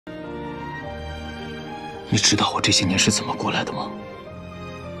你知道我这些年是怎么过来的吗？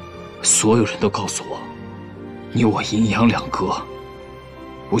所有人都告诉我，你我阴阳两隔，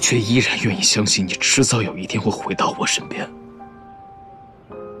我却依然愿意相信你迟早有一天会回到我身边。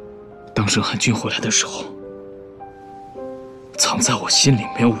当任汉君回来的时候，藏在我心里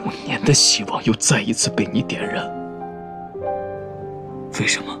面5年的希望又再一次被你点燃。为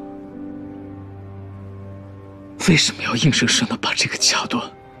什么？为什么要硬生生的把这个掐断？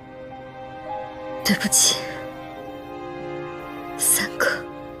对不起，三哥。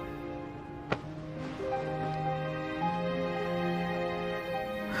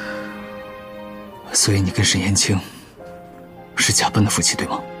所以你跟沈延青是假扮的夫妻，对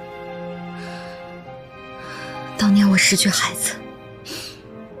吗？当年我失去孩子，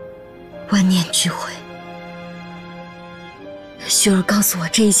万念俱灰。雪儿告诉我，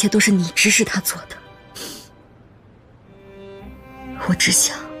这一切都是你指使他做的。我只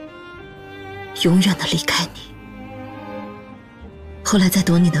想永远的离开你。后来在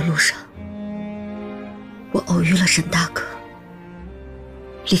躲你的路上，我偶遇了沈大哥。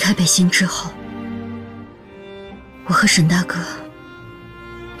离开北京之后，我和沈大哥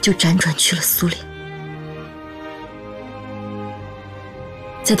就辗转去了苏联。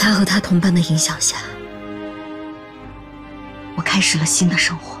在他和他同伴的影响下，我开始了新的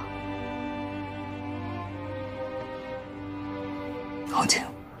生活。王静，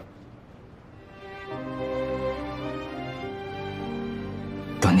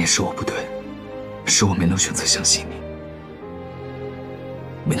当年是我不对，是我没能选择相信你，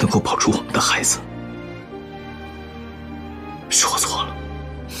没能够保住我们的孩子，是我错了。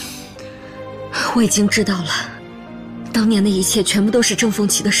我已经知道了，当年的一切全部都是郑凤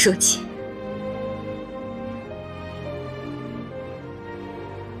琪的设计。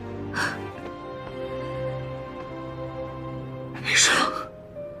没事了，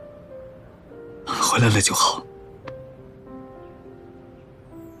回来了就好。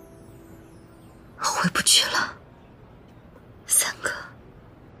回不去了，三哥。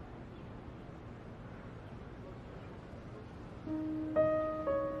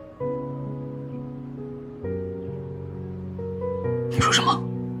你说什么？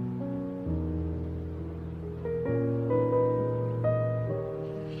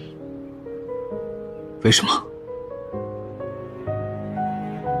为什么？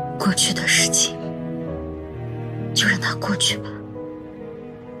过去的事情就让它过去吧。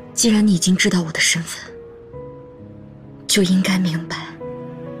既然你已经知道我的身份，就应该明白，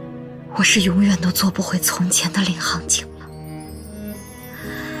我是永远都做不回从前的林杭景了。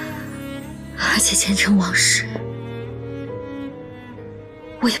而且前尘往事，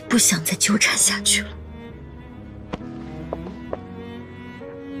我也不想再纠缠下去了。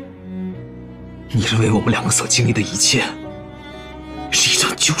你认为我们两个所经历的一切是一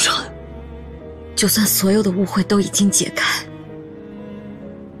场纠缠？就算所有的误会都已经解开，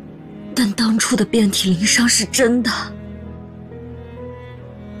但当初的遍体鳞伤是真的。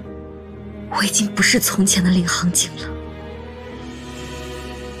我已经不是从前的林杭景了，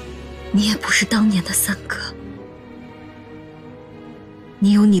你也不是当年的三哥。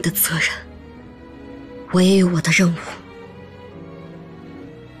你有你的责任，我也有我的任务。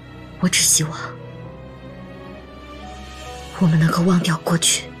我只希望我们能够忘掉过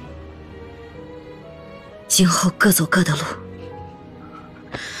去，今后各走各的路。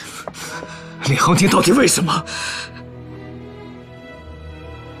林杭景到底为什么？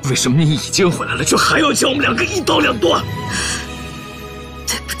为什么你已经回来了，却还要将我们两个一刀两断？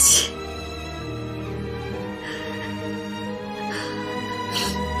对不起。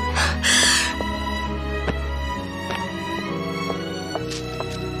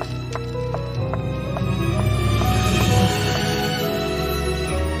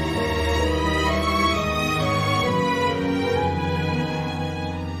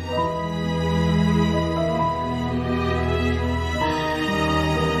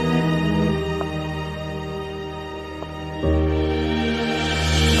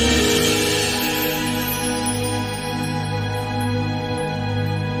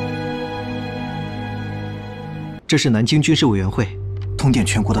这是南京军事委员会通电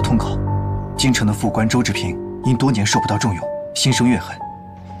全国的通稿。京城的副官周志平因多年受不到重用，心生怨恨，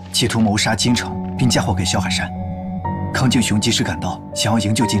企图谋杀京城，并嫁祸给萧海山。康敬雄及时赶到，想要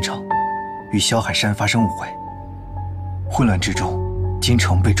营救京城，与萧海山发生误会。混乱之中，京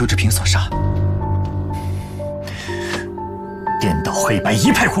城被周志平所杀。颠倒黑白，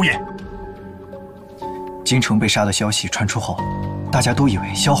一派胡言。京城被杀的消息传出后，大家都以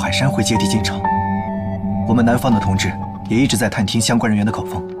为萧海山会接替京城。我们南方的同志也一直在探听相关人员的口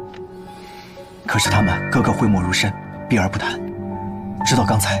风，可是他们个个讳莫如深，避而不谈。直到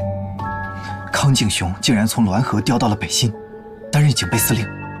刚才，康敬雄竟然从滦河调到了北新，担任警备司令。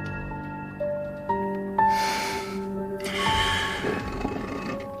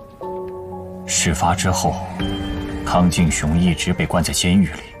事发之后，康敬雄一直被关在监狱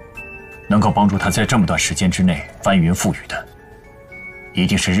里，能够帮助他在这么短时间之内翻云覆雨的，一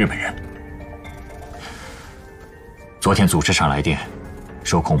定是日本人。昨天组织上来电，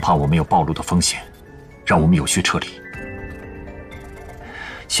说恐怕我们有暴露的风险，让我们有序撤离。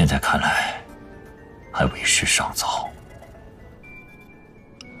现在看来，还为时尚早。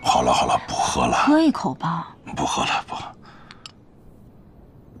好了好了，不喝了，喝一口吧。不喝了，不。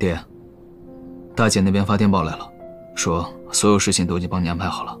爹，大姐那边发电报来了，说所有事情都已经帮你安排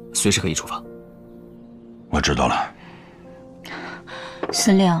好了，随时可以出发。我知道了。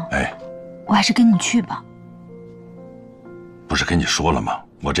司令，哎，我还是跟你去吧。不是跟你说了吗？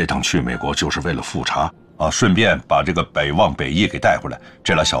我这趟去美国就是为了复查啊，顺便把这个北望北翼给带回来。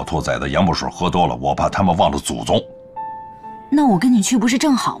这俩小兔崽子洋墨水喝多了，我怕他们忘了祖宗。那我跟你去不是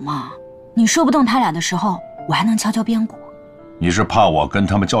正好吗？你说不动他俩的时候，我还能敲敲边鼓。你是怕我跟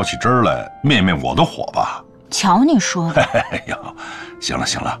他们较起真儿来，灭灭我的火吧？瞧你说的。哎呀，行了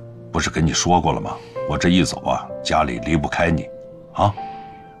行了，不是跟你说过了吗？我这一走啊，家里离不开你，啊。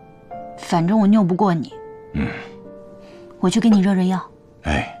反正我拗不过你。我去给你热热药。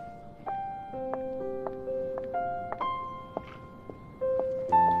哎。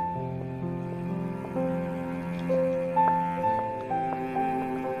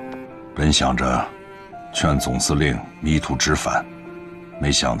本想着劝总司令迷途知返，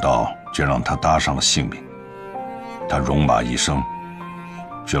没想到却让他搭上了性命。他戎马一生，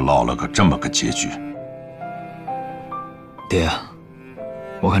却落了个这么个结局。爹，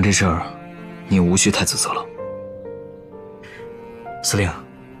我看这事儿，你无需太自责了。司令，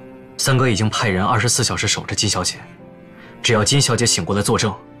三哥已经派人24小时守着金小姐，只要金小姐醒过来作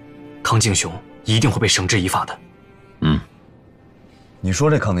证，康敬雄一定会被绳之以法的。你说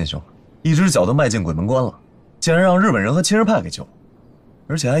这康敬雄，一只脚都迈进鬼门关了，竟然让日本人和亲日派给救了，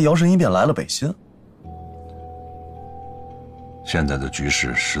而且还摇身一变来了北新。现在的局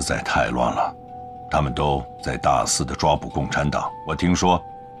势实在太乱了，他们都在大肆的抓捕共产党。我听说，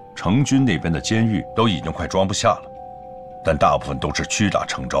成军那边的监狱都已经快装不下了，但大部分都是屈打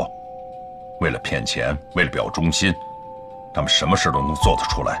成招，为了骗钱，为了表忠心，他们什么事都能做得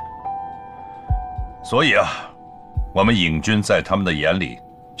出来。所以啊，我们影军在他们的眼里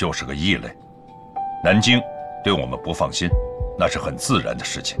就是个异类。南京对我们不放心，那是很自然的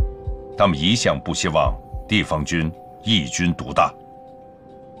事情。他们一向不希望地方军一军独大，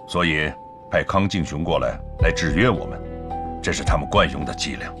所以派康敬雄过来制约我们，这是他们惯用的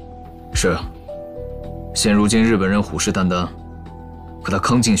伎俩。是，现如今日本人虎视眈眈，可他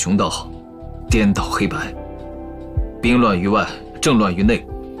康敬雄倒好，颠倒黑白，兵乱于外，政乱于内，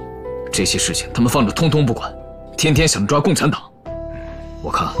这些事情他们放着通通不管，天天想抓共产党。我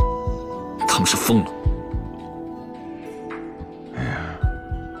看他们是疯了。哎呀，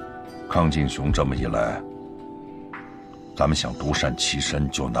康敬雄这么一来，咱们想独善其身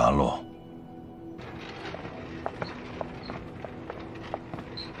就难喽。